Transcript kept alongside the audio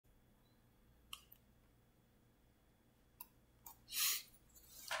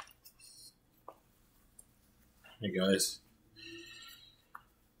Hey guys.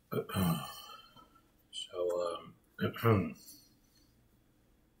 We're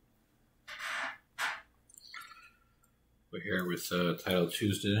here with Title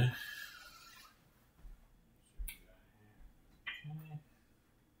Tuesday.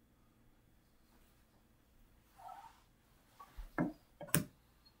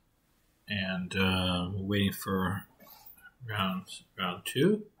 And we're waiting for round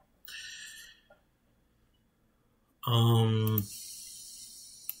two.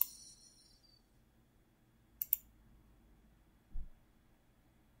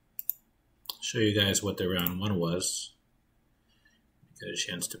 Show you guys what the round one was. Got a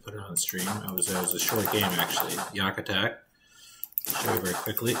chance to put it on stream. It was a short game actually. Yak attack. Show you very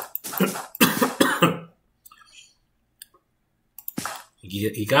quickly.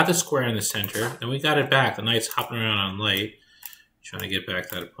 He got the square in the center, then we got it back. The knight's hopping around on light, trying to get back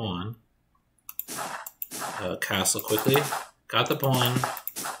that pawn. Castle quickly. Got the pawn.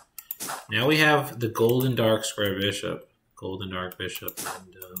 Now we have the golden dark square bishop. Golden dark bishop.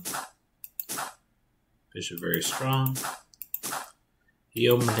 And bishop very strong. He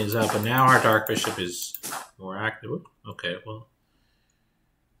opened things up, but now our dark bishop is more active. Okay, well,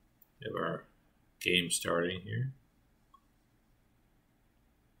 we have our game starting here.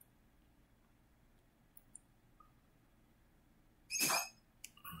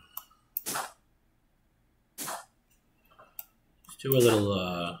 Let's do a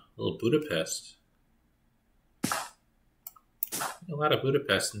little Budapest. A lot of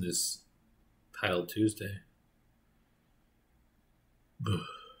Budapest in this Title Tuesday.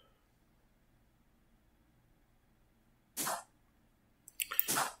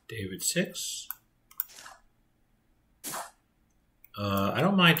 David 6. I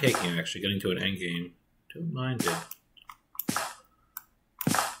don't mind taking actually, getting to an endgame. Don't mind it.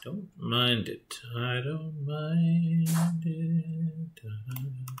 Don't mind it. I don't mind it.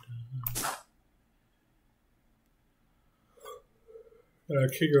 Gotta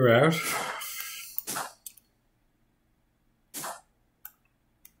kick her out.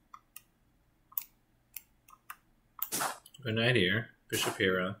 Go knight here. Bishop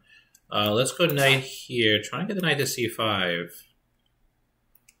here. Let's go knight here. Try and get the knight to c5.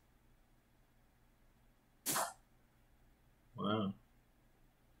 Wow.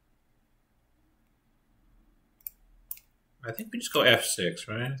 I think we just go f6,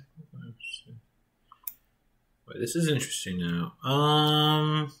 right? Wait, this is interesting now.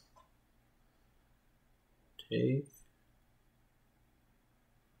 Take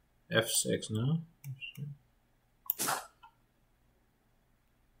f6, no?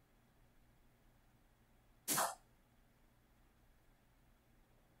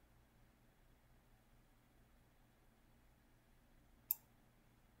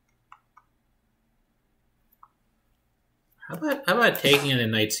 How about taking it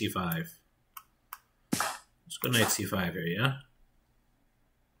in knight c5? Let's go knight c5 here, yeah?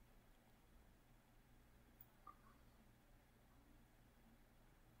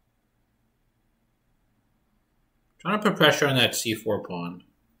 Trying to put pressure on that c4 pawn.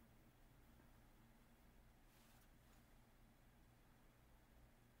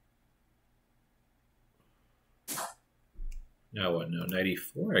 Now what? No, knight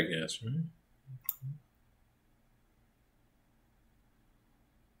e4, I guess, right?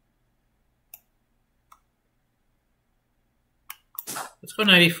 Let's go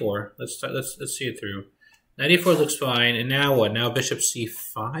knight e4. Let's see it through. Knight e4 looks fine, and now what? Now bishop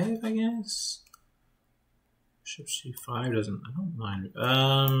c5, I guess. Bishop c5 doesn't. I don't mind.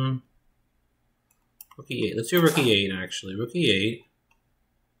 Rook e8. Let's do rook e8 actually. Rook e8.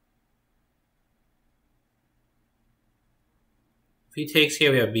 If he takes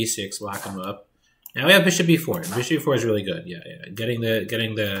here, we have b6. Lock him up. Now we have bishop b4. Bishop b4 is really good. Yeah. Getting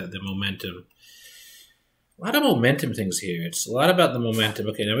the momentum. A lot of momentum things here. It's a lot about the momentum.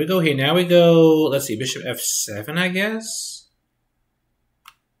 Okay, now we go here. Now we go, let's see, bishop f7, I guess?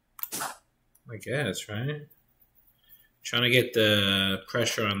 I guess, right? Trying to get the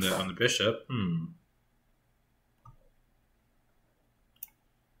pressure on the bishop. I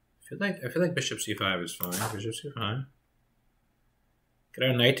feel like bishop c5 is fine. Bishop c5. Get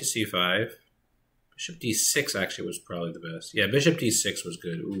our knight to c5. Bishop d6 actually was probably the best. Yeah, bishop d6 was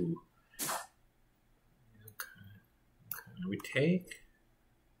good. Ooh. We take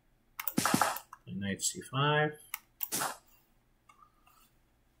knight c5.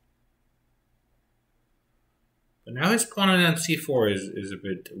 But now his pawn on c4 is a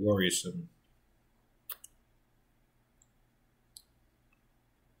bit worrisome.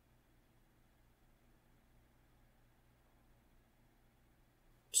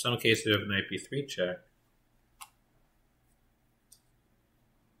 some cases of knight b3 check.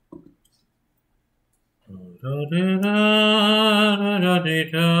 What do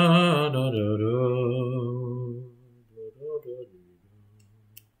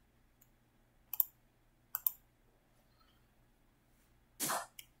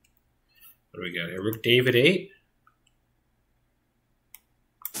we got here? Rook David 8.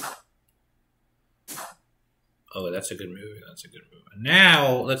 Oh, that's a good move. That's a good move.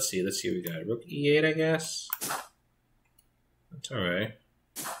 Now, let's see. Let's see what we got. Rook E8, I guess. That's all right.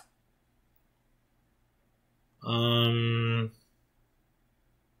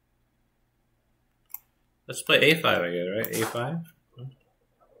 Let's play A5, I guess, right? A5.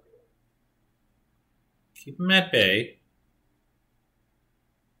 Keep him at bay.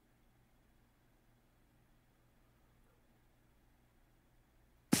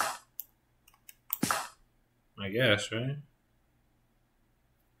 I guess, right?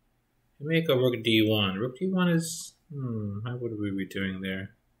 You make a rook d1. Rook d1 is... how would we be doing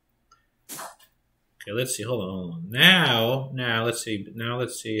there? Okay, let's see. Hold on. Now, let's see. Now,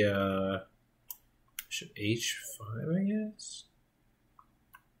 let's see. Bishop h5, I guess?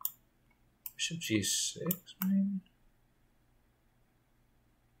 Bishop g6, maybe?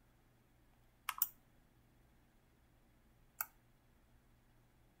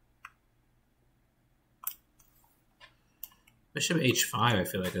 Bishop h5, I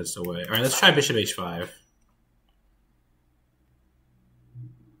feel like that's the way. All right, let's try bishop h5.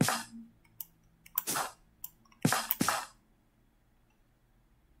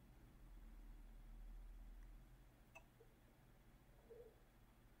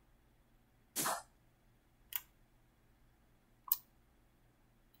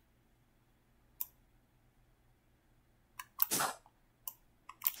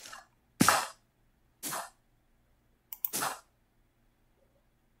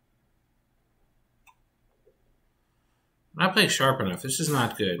 I'm not playing sharp enough. This is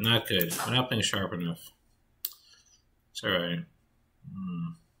not good. Not good. I'm not playing sharp enough. It's alright.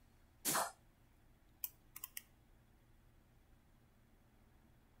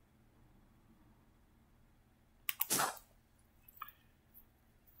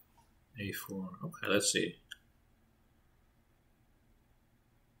 A4. Okay, let's see.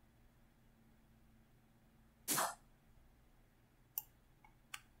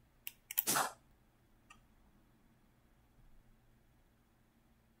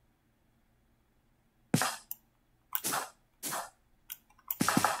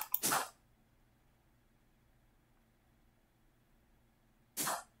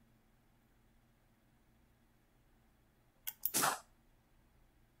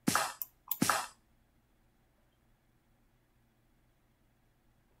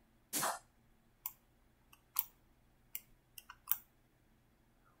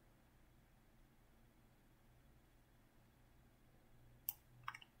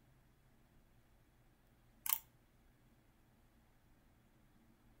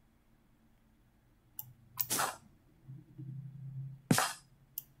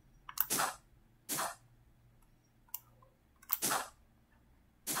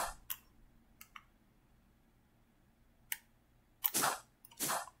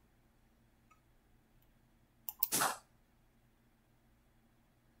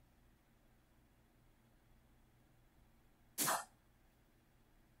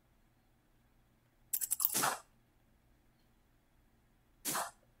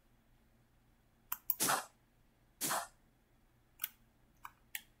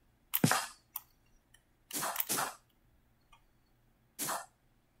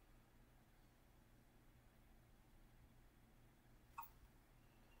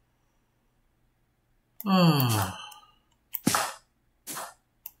 Oh.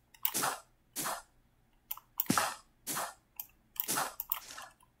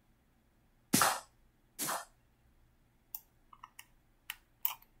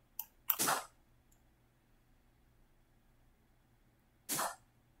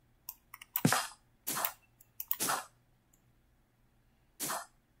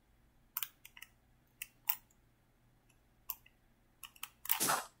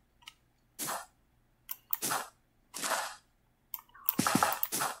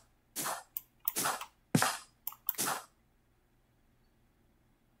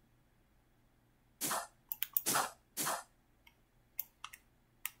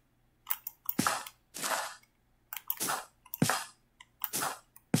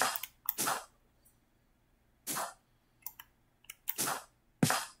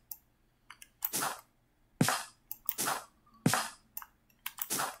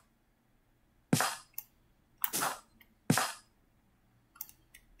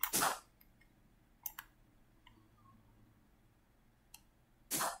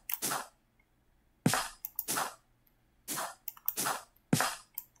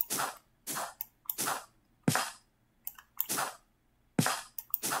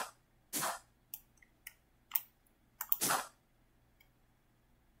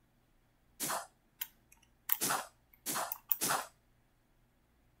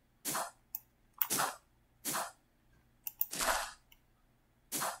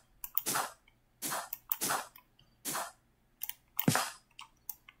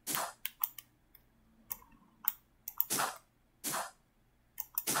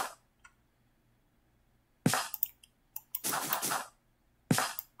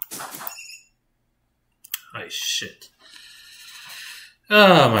 shit.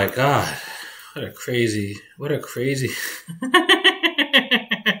 Oh my god. What a crazy.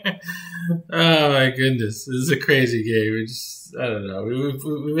 Oh my goodness. This is a crazy game. I don't know. We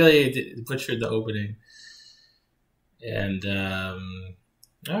really butchered the opening. And,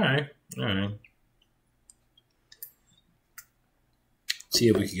 alright. See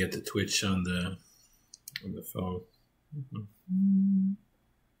if we can get the Twitch on the phone.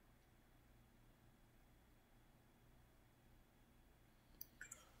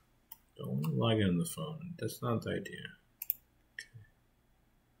 Don't want to log in on the phone. That's not the idea.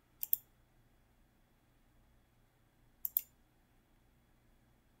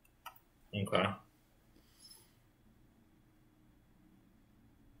 Okay.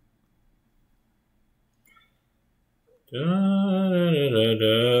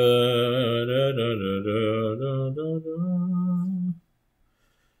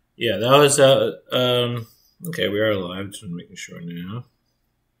 Yeah, that was okay, we are live, just making sure now.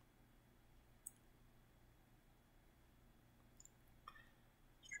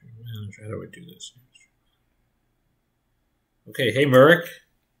 How do I do this? Okay, hey Merrick.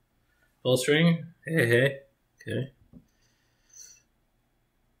 Full string. Hey. Okay.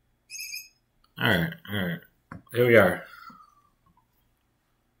 Alright. Here we are.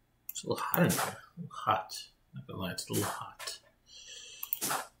 It's a little hot in here. A little hot. Not gonna lie, it's a little hot.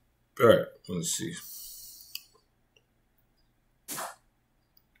 Alright, let's see.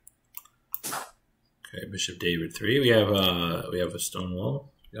 Okay, Bishop David 3. We have a stone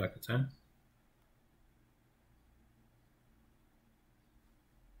wall. Dacha 10.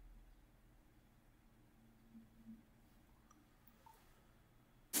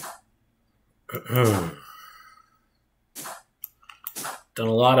 Done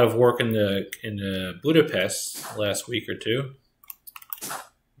a lot of work in the Budapest last week or two,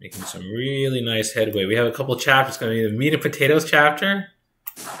 making some really nice headway. We have a couple chapters. Going to be the meat and potatoes chapter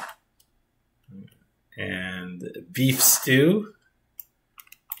and beef stew.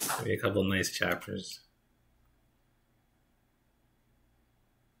 Maybe a couple nice chapters.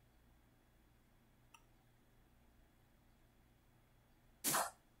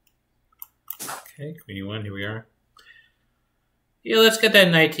 Okay, Queen E1, here we are. Yeah, let's get that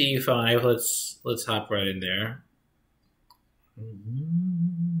knight to E5. Let's hop right in there.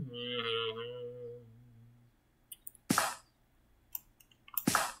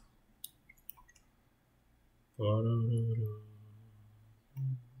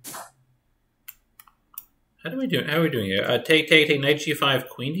 How are we doing here? Take knight G5,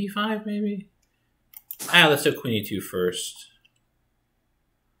 Queen D5, maybe? Let's do Queen E2 first.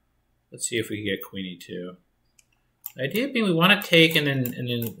 Let's see if we can get Queen E2. The idea being we want to take and then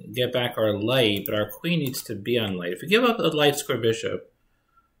get back our light, but our queen needs to be on light. If we give up a light square bishop,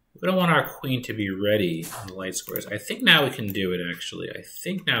 we don't want our queen to be ready on the light squares. I think now we can do it, actually. I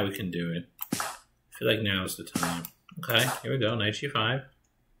think now we can do it. I feel like now is the time. Okay, here we go, knight G5.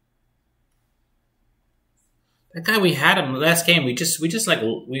 That guy, we had him last game. We just a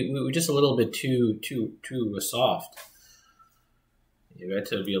little bit too soft. You have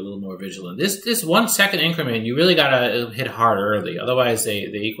to be a little more vigilant. This 1 second increment, you really gotta hit hard early. Otherwise, they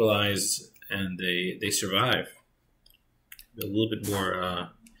equalize and they survive. A little bit more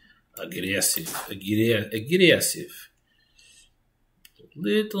aggressive. A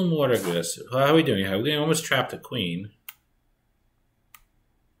little more aggressive. How are we doing? We almost trapped a queen.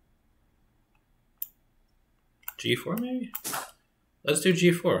 G4 maybe? Let's do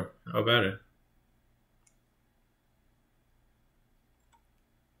G4. How about it?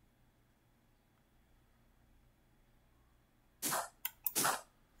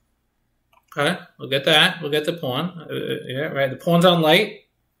 Okay, we'll get that. We'll get the pawn. Yeah, right. The pawn's on light.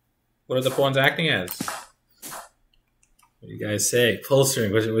 What are the pawns acting as? What do you guys say? Full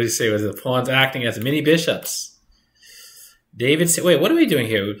string. What do you say? Was the pawns acting as mini bishops? David. Wait, what are we doing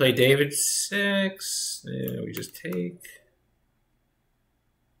here? We play David 6. Yeah, we just take.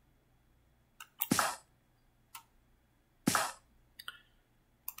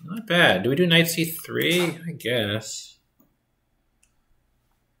 Not bad. Do we do knight C3? I guess.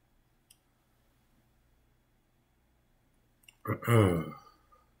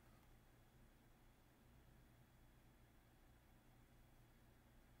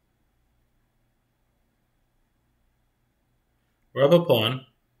 Rub a pawn.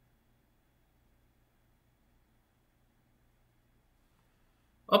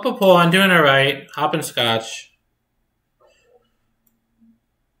 Up a pawn, doing it right. Hopping scotch.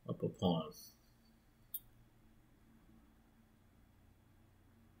 Up a pawn.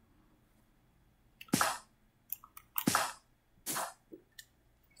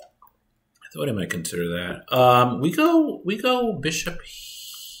 I thought I might consider that. We go bishop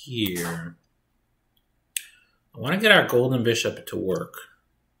here. I want to get our golden bishop to work.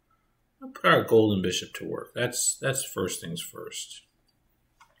 I'll put our golden bishop to work. That's first things first.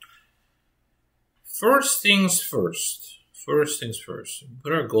 First things first. First things first.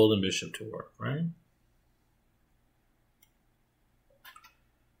 Put our golden bishop to work, right?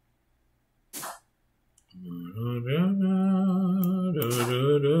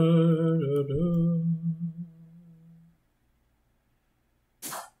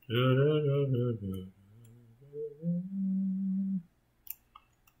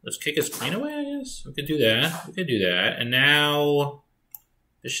 Let's kick his queen away, I guess. We could do that. We could do that. And now,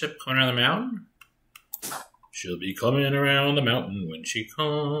 bishop coming around the mountain. She'll be coming around the mountain when she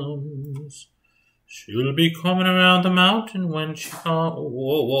comes. She'll be coming around the mountain when she comes.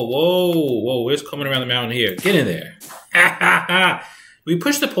 Whoa, whoa, whoa, whoa. Where's coming around the mountain here? Get in there. Ha, ha, ha. We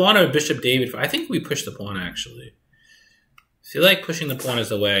pushed the pawn of Bishop David. I think we pushed the pawn, actually. I feel like pushing the pawn is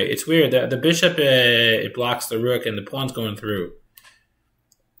the way. It's weird. The bishop, it blocks the rook, and the pawn's going through.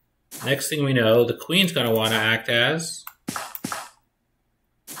 Next thing we know, the queen's going to want to act as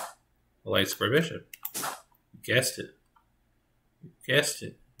a light square bishop. You guessed it. You guessed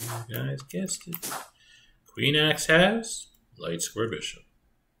it. You guys guessed it. Queen acts as light square bishop.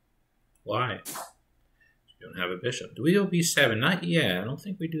 Why? You don't have a bishop. Do we go b7? Not yet. I don't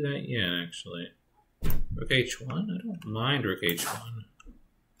think we do that yet, actually. Rook h1? I don't mind rook h1.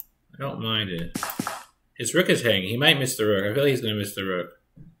 I don't mind it. His rook is hanging. He might miss the rook. I feel like he's going to miss the rook.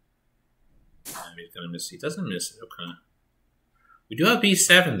 Maybe he's going to miss it. He doesn't miss it. Okay. We do have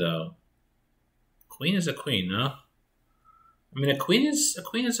b7, though. Queen is a queen, no? I mean, a queen is a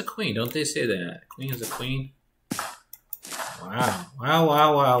queen. Don't they say that? A queen is a queen. Wow. Wow,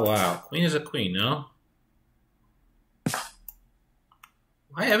 wow, wow, wow. Queen is a queen, no?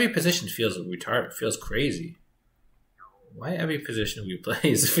 Why every position feels retarded, feels crazy? Why every position we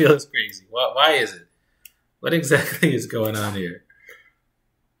play feels crazy? Why is it? What exactly is going on here?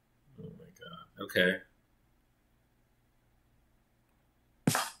 Oh my god. Okay.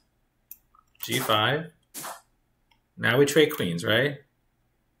 G5. Now we trade queens, right?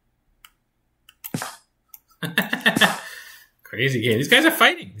 Crazy game. These guys are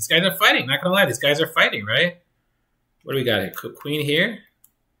fighting. These guys are fighting. Not gonna lie, these guys are fighting, right? What do we got here? Queen here.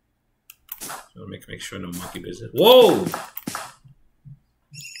 So make sure no monkey business. Whoa!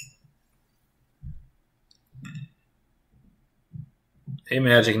 Hey,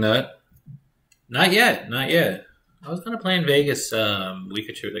 Magic Nut. Not yet. Not yet. I was gonna play in Vegas week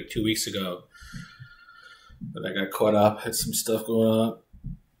or two, like 2 weeks ago. But I got caught up, had some stuff going on.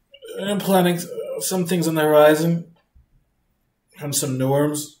 I'm planning some things on the horizon. And some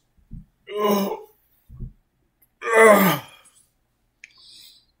norms. Oh.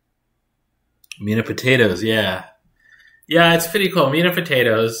 Mina potatoes, yeah. Yeah, it's pretty cool. Mina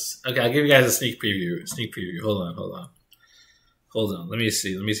potatoes. Okay, I'll give you guys a sneak preview. Hold on. Let me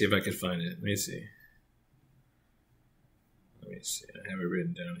see if I can find it. Let me see. I have it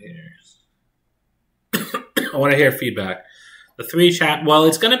written down here. I want to hear feedback. The 3 chat. Well,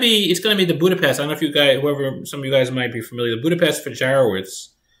 it's gonna be the Budapest. I don't know if you guys, some of you guys might be familiar. The Budapest for Jarowitz.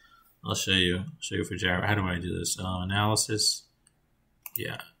 I'll show you for Jarowitz. How do I do this? Analysis.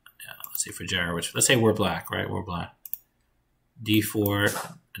 Yeah. Let's say for Jarowitz. Let's say we're black, right? We're black. D4,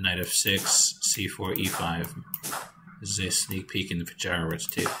 knight f6, c4, e5. This is a sneak peek into Jarowitz.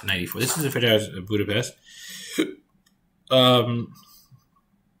 Knight e4. This is the Jarowitz of Budapest.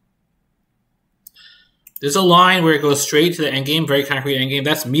 There's a line where it goes straight to the endgame, very concrete endgame.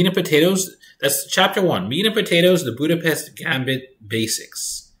 That's meat and potatoes. That's chapter 1. Meat and potatoes, the Budapest Gambit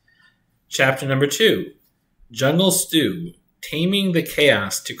basics. Chapter number 2. Jungle stew, taming the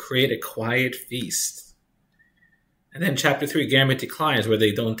chaos to create a quiet feast. And then chapter 3, Gambit declines, where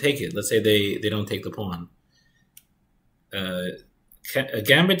they don't take it. Let's say they don't take the pawn. A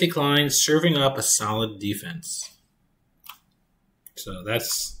Gambit declines, serving up a solid defense. So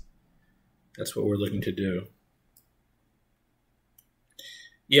that's what we're looking to do.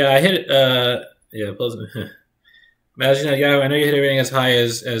 Yeah, I hit Imagine, yeah, I know you hit a rating as high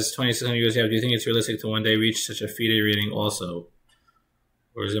as 2,600 USD. Do you think it's realistic to one day reach such a FIDE rating also?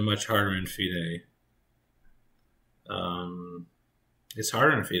 Or is it much harder in FIDE? It's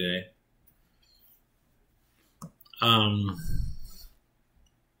harder in FIDE.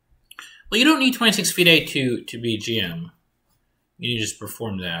 Well, you don't need 26 FIDE to be GM. You just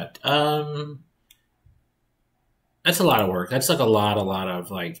perform that. That's a lot of work. That's like a lot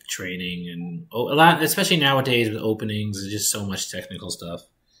of like training and a lot, especially nowadays with openings. There's just so much technical stuff.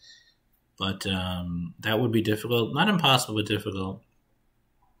 But that would be difficult. Not impossible, but difficult.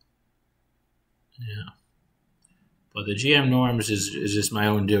 Yeah. But the GM norms is just my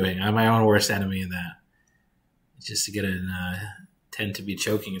own doing. I'm my own worst enemy in that. It's just to get in, tend to be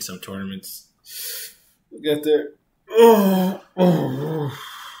choking in some tournaments. We'll get there.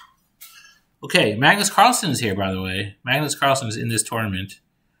 Okay, Magnus Carlsen is here, by the way. Magnus Carlsen is in this tournament.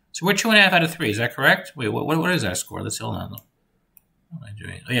 So we're 2.5 out of 3. Is that correct? Wait, what is our score? Let's hold on. What am I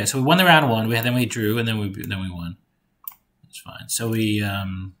doing? Oh yeah, so we won the round 1. Then we drew, and then we won. That's fine. So we I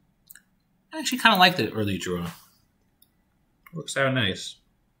actually kind of like the early draw. Looks out nice.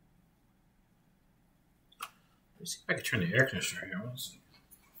 Let's see if I can turn the air conditioner here. One second.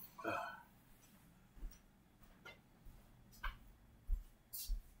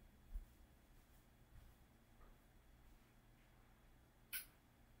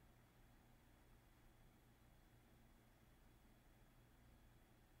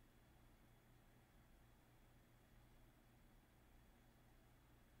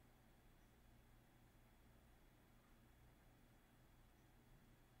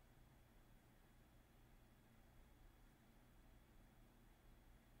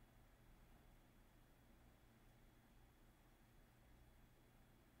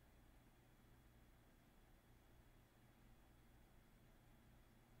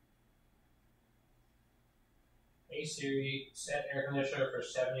 Hey Siri, set air conditioner for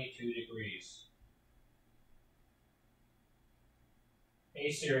 72 degrees. Hey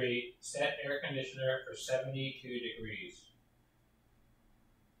Siri, set air conditioner for 72 degrees.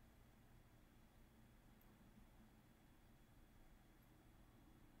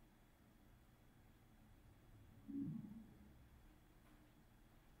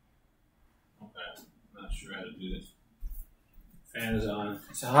 Okay, I'm not sure how to do this. Fan is on.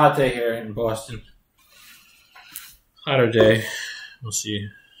 It's a hot day here in Boston. Hotter day. We'll see.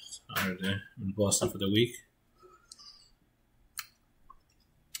 It's a hotter day. I'm in Boston for the week.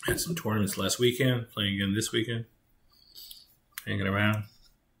 Had some tournaments last weekend. Playing again this weekend. Hanging around.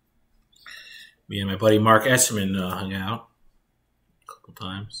 Me and my buddy Mark Esserman hung out a couple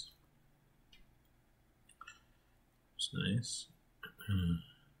times. It's nice.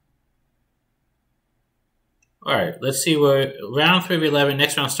 All right, let's see where round 3 of 11.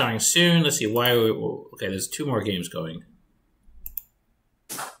 Next round starting soon. Let's see why. Okay, there's 2 more games going.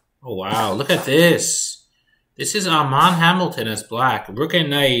 Oh wow, look at this. This is Amon Hamilton as black. Rook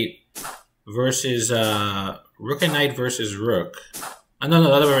and Knight versus Rook and Knight versus Rook. No,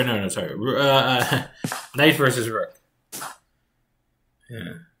 the other way. No, sorry. Knight versus Rook.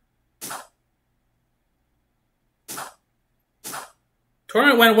 Yeah.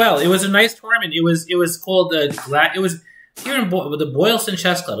 Tournament went well. It was a nice tournament. It was called it was here in the Boylston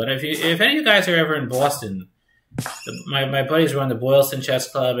Chess Club. And if any of you guys are ever in Boston, my buddies run the Boylston Chess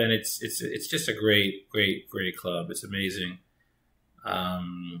Club, and it's just a great club. It's amazing.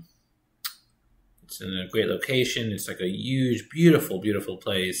 It's in a great location. It's like a huge, beautiful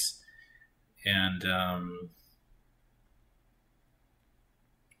place, and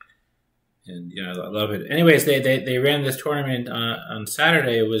you know, I love it. Anyways, they ran this tournament on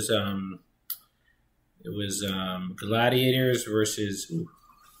Saturday. It was Gladiators versus. Ooh.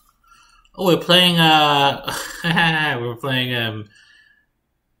 Oh, we're playing. We're playing.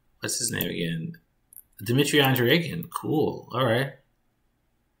 What's his name again? Dmitry Andreevkin. Cool. All right.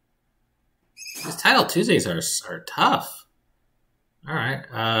 These Title Tuesdays are tough. All right.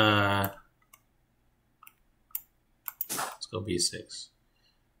 Let's go B6.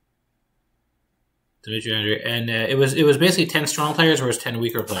 Dmitry Andreevkin, and it was basically 10 strong players versus 10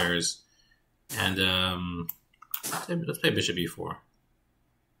 weaker players, and let's play Bishop E4.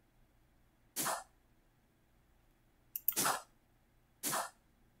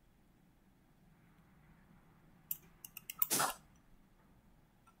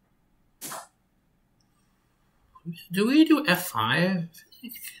 Do we do F5?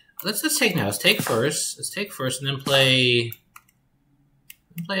 Let's take now. Let's take first. Let's take first, and then play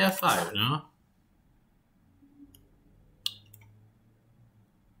F5. No.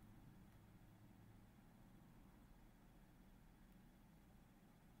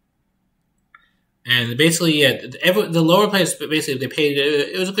 And basically, yeah, the lower players basically they paid.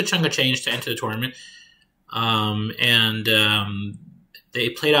 It was a good chunk of change to enter the tournament, they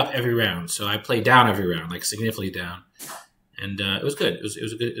played up every round. So I played down every round, like significantly down, and it was good. It was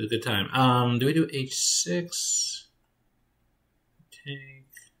a good time. Do we do H6? Take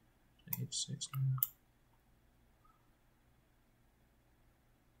H6 now.